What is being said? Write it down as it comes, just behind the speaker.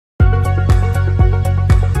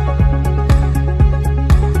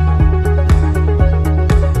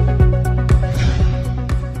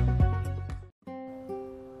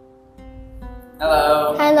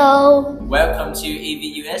welcome to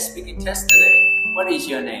EVUS speaking test today. What is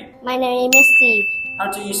your name? My name is Messi. How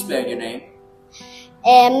do you spell your name?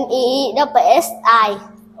 MEESSI.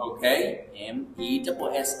 Okay,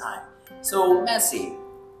 MESSI. So, Messi,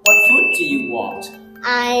 what food do you want?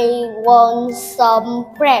 I want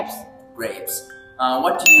some grapes. Grapes.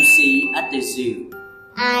 What do you see at the zoo?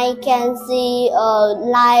 I can see a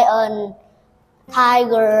lion,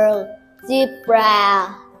 tiger,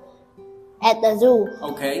 zebra at the zoo.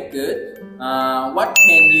 Okay, good. What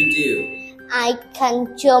can you do? I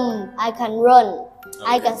can jump, I can run,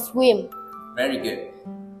 I can swim. Very good.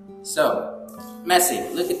 So,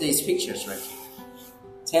 Messi, look at these pictures right here.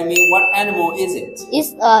 Tell me, what animal is it?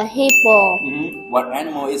 It's a hippo. What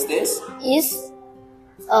animal is this? It's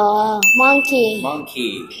a monkey.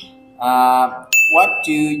 Monkey. What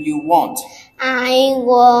do you want? I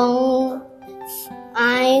want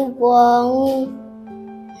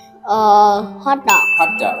a hot dog.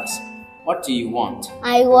 Hot dogs. What do you want?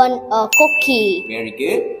 I want a cookie. Very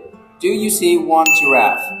good. Do you see one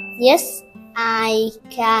giraffe? Yes, I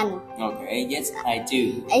can. Okay, yes, I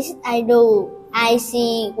do. Yes, I do. I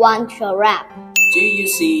see one giraffe. Do you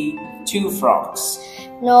see two frogs?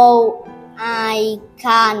 No, I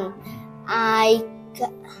can.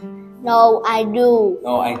 No, I do.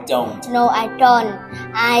 No, I don't. No, I don't.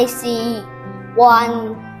 I see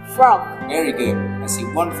one frog. Very good. I see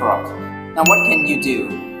one frog. Now, what can you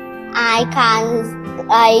do? I can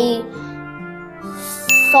play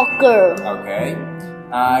soccer. Okay.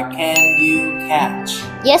 Can you catch?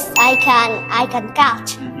 Yes, I can. I can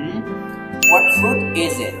catch. What fruit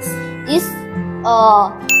is it? It's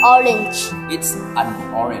orange. It's an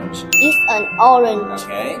orange. It's an orange.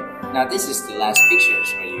 Okay. Now, this is the last pictures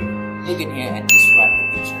for you. Look in here and describe the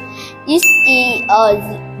picture. It's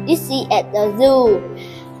at the zoo.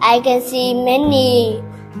 I can see many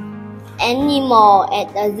animals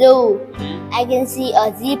at the zoo. I can see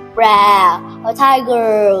a zebra, a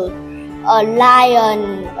tiger, a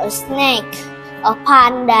lion, a snake, a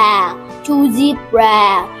panda, two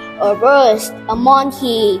zebra, a bird, a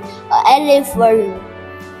monkey, an elephant.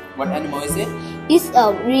 What animal is it? It's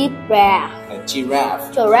a zebra. A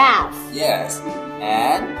giraffe. Giraffe. Yes.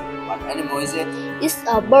 And what animal is it? It's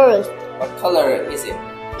a bird. What color is it?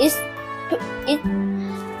 It's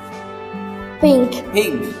pink.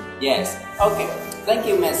 Pink. Yes. Okay. Thank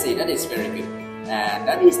you, Messi. That is very good. And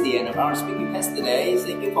that is the end of our speaking test today.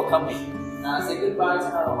 Thank you for coming. Now say goodbye to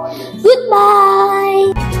our audience.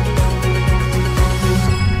 Goodbye.